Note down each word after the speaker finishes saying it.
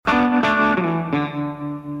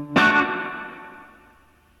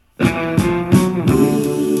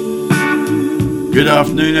Good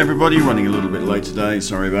afternoon, everybody. Running a little bit late today.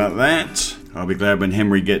 Sorry about that. I'll be glad when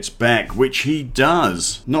Henry gets back, which he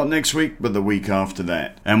does. Not next week, but the week after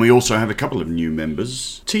that. And we also have a couple of new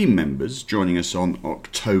members, team members, joining us on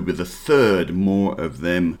October the 3rd. More of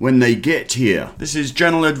them when they get here. This is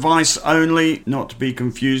general advice only, not to be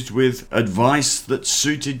confused with advice that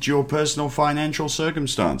suited your personal financial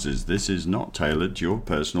circumstances. This is not tailored to your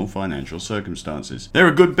personal financial circumstances. There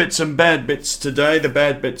are good bits and bad bits today. The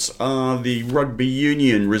bad bits are the rugby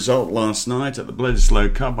union result last night at the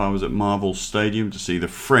Bledisloe Cup. I was at Marvel Stadium to see the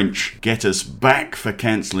French get us back for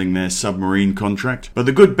cancelling their submarine contract. But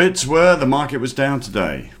the good bits were the market was down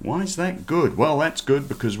today. Why is that good? Well, that's good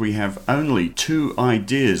because we have only two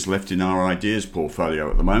ideas left in our ideas portfolio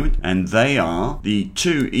at the moment, and they are the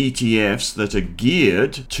two ETFs that are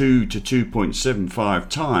geared 2 to 2.75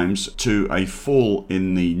 times to a fall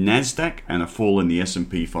in the Nasdaq and a fall in the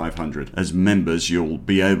S&P 500. As members, you'll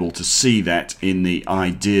be able to see that in the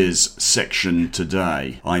ideas section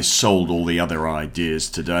today. I sold all the other ideas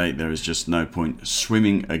today. There is just no point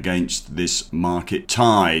swimming against this market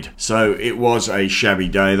tide. So it was a shabby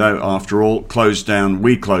day though. After all, we closed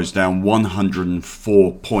down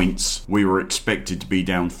 104 points. We were expected to be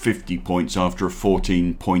down 50 points after a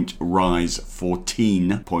 14-point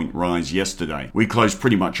rise yesterday. We closed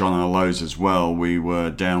pretty much on our lows as well. We were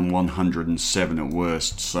down 107 at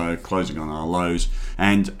worst, so closing on our lows.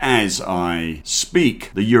 And as I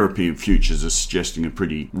speak, the European futures are suggesting a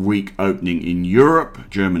pretty weak opening in Europe.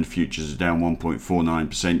 German futures are down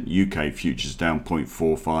 1.49%, UK futures down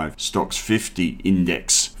 0.45%, Stoxx 50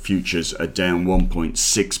 index futures are down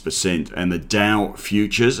 1.6%, and the Dow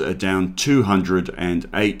futures are down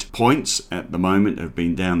 208 points at the moment, have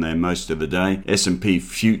been down there most of the day. S&P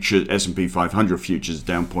 500 futures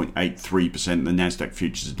down 0.83%, the Nasdaq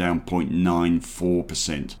futures are down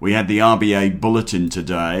 0.94%. We had the RBA bulletin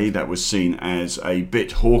today that was seen as a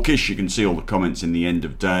bit hawkish. You can see all the comments in the end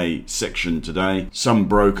of day section today. Some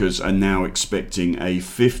brokers are now expecting a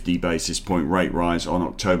 50 basis point rate rise on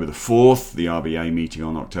October the 4th, the RBA meeting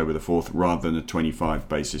on October the 4th, rather than a 25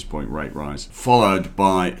 basis point rate rise, followed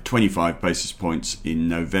by 25 basis points in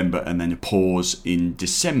November and then a pause in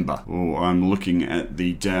December. Oh, I'm looking at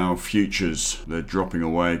the Dow futures. They're dropping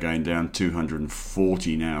away again, down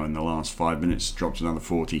 240 now in the last 5 minutes, dropped another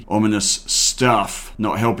 40. Ominous stuff.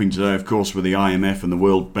 Not helping today, of course, with the IMF and the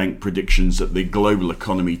World Bank predictions that the global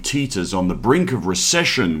economy teeters on the brink of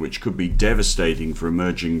recession, which could be devastating for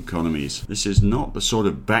emerging economies. This is not the sort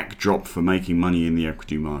of backdrop for making money in the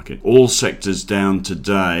equity market. All sectors down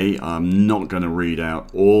today. I'm not going to read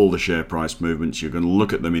out all the share price movements. You're going to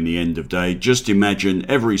look at them in the end of day. Just imagine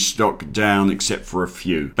every stock down except for a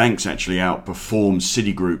few. Banks actually outperformed.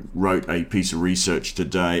 Citigroup wrote a piece of research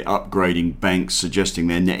today upgrading banks, suggesting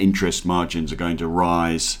their net interest margins are going to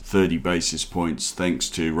rise 30 basis points thanks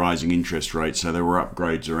to rising interest rates. So there were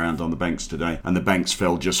upgrades around on the banks today, and the banks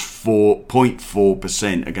fell just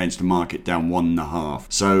 4.4% against a market down 1.5%.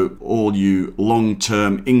 So all you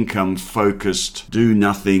long-term income focused do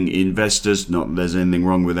nothing investors, not that there's anything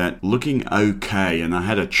wrong with that, looking okay. And I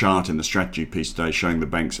had a chart in the strategy piece today showing the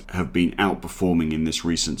banks have been outperforming in this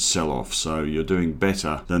recent sell-off, so you're doing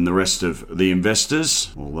better than the rest of the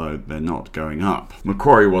investors, although they're not going up.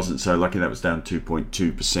 Macquarie wasn't so lucky, that was down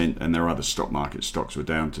 2.2%, and their other stock market stocks were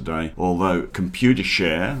down today, although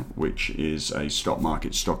Computershare, which is a stock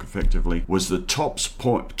market stock effectively, was the top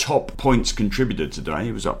points contributor today.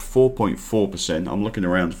 It was up 4.4%. I'm looking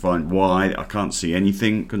around to find why. I can't see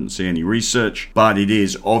anything, couldn't see any research, but it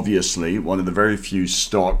is obviously one of the very few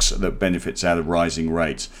stocks that benefits out of rising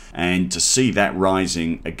rates. And to see that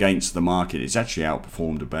rising against the market, it's actually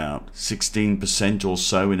outperformed about 16% or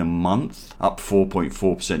so in a month, up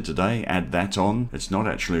 4.4% today. Add that on, it's not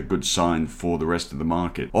actually a good sign for the rest of the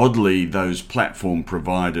market. Oddly, those platform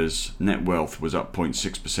providers, net wealth was up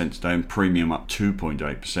 0.6% today, and premium up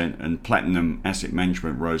 2.8%, and Platinum Asset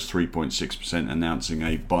Management rose 3.6%, announcing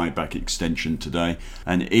a buyback extension today.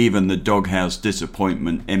 And even the doghouse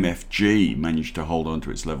disappointment MFG managed to hold on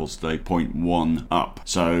to its levels today, 0.1 up.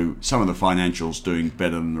 So some of the financials doing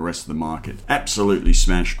better than the rest of the market. Absolutely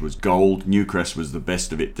smashed was gold. Newcrest was the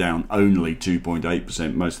best of it, down only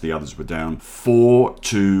 2.8%. Most of the others were down 4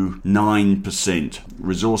 to 9%.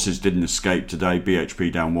 Resources didn't escape today.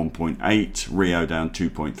 BHP down 1.8, Rio down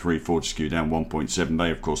 2.3, Fortescue down 1.7.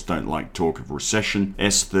 They of course don't like talk of recession.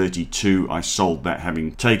 S32, I sold that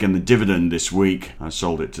having taken the dividend this week. I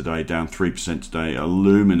sold it today, down 3% today.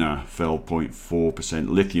 Alumina fell 0.4%.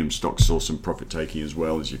 Lithium stocks saw some profit taking as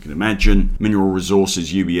well, as you can imagine. Mineral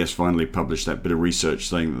Resources, UBS finally published that bit of research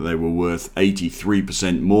saying that they were worth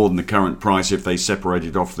 83% more than the current price if they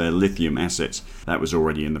separated off their lithium lithium assets. That was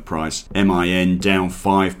already in the price. MIN down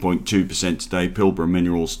 5.2% today. Pilbara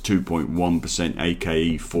Minerals 2.1%.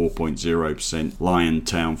 AKE 4.0%.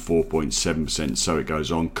 Liontown 4.7%. So it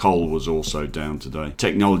goes on. Coal was also down today.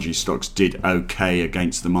 Technology stocks did okay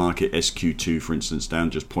against the market. SQ2, for instance, down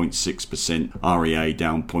just 0.6%. REA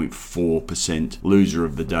down 0.4%. Loser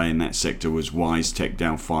of the day in that sector was WiseTech,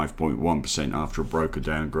 down 5.1% after a broker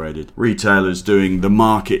downgraded. Retailers doing the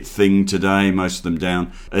market thing today, most of them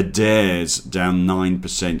down. Adairs down 9%,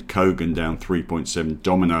 Kogan down 3.7%,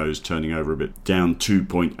 Domino's turning over a bit, down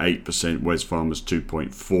 2.8%, Wesfarmers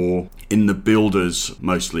 2.4%. In the builders,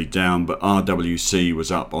 mostly down, but RWC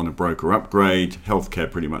was up on a broker upgrade.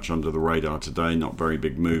 Healthcare pretty much under the radar today, not very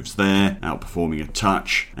big moves there, outperforming a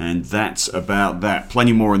touch. And that's about that.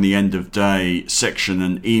 Plenty more in the end of day section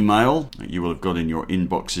and email that you will have got in your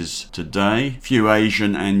inboxes today. Few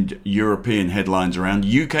Asian and European headlines around.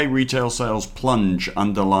 UK retail sales plunge,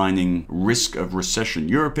 underlining risk of recession.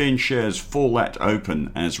 European shares fall at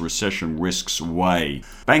open as recession risks weigh.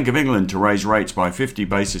 Bank of England to raise rates by 50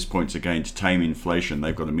 basis points again to tame inflation.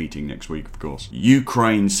 They've got a meeting next week, of course.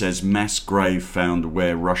 Ukraine says mass grave found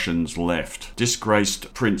where Russians left.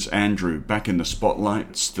 Disgraced Prince Andrew back in the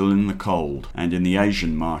spotlight, still in the cold. And in the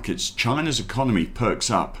Asian markets, China's economy perks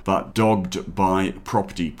up, but dogged by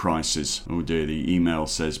property prices. Oh dear, the email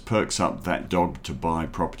says perks up that dog to buy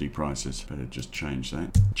property prices. Better just change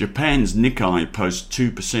that. Japan's Nikkei posts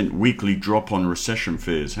 2% weekly drop on recession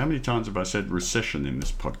fears. How many times have I said recession in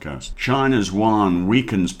this podcast? China's yuan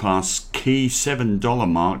weakens past key $7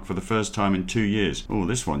 mark for the first time in 2 years. Oh,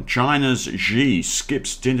 this one. China's Xi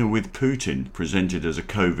skips dinner with Putin, presented as a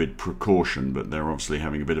COVID precaution, but they're obviously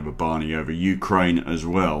having a bit of a barney over Ukraine as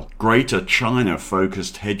well. Greater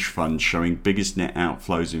China-focused hedge funds showing biggest net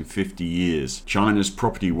outflows in 50 years. China's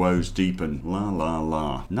property woes deepen. La la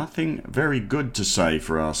la. Nothing very good to say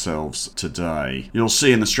for ourselves today. You'll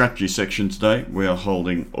see in the strategy section today, we are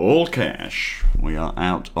holding all cash. We are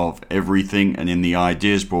out of everything, and in the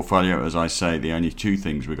ideas portfolio, as I say, the only two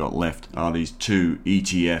things we got left are these two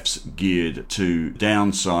ETFs geared to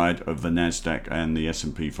downside of the Nasdaq and the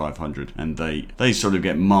S&P 500, and they sort of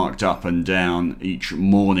get marked up and down each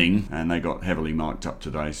morning, and they got heavily marked up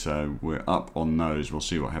today, so we're up on those. We'll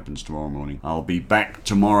see what happens tomorrow morning. I'll be back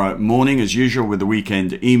tomorrow morning as usual with the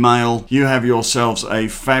weekend email. You have yourselves a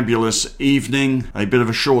fabulous evening. A bit of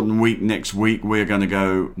a shortened week next week. We're going to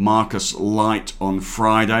go Marcus Light on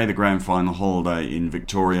Friday, the grand final holiday in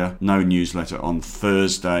Victoria. No newsletter on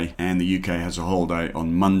Thursday, and the UK has a holiday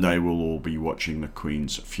on Monday. We'll all be watching the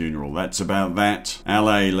Queen's funeral. That's about that.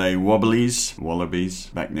 Allez les Wallabies.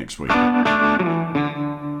 Back next week.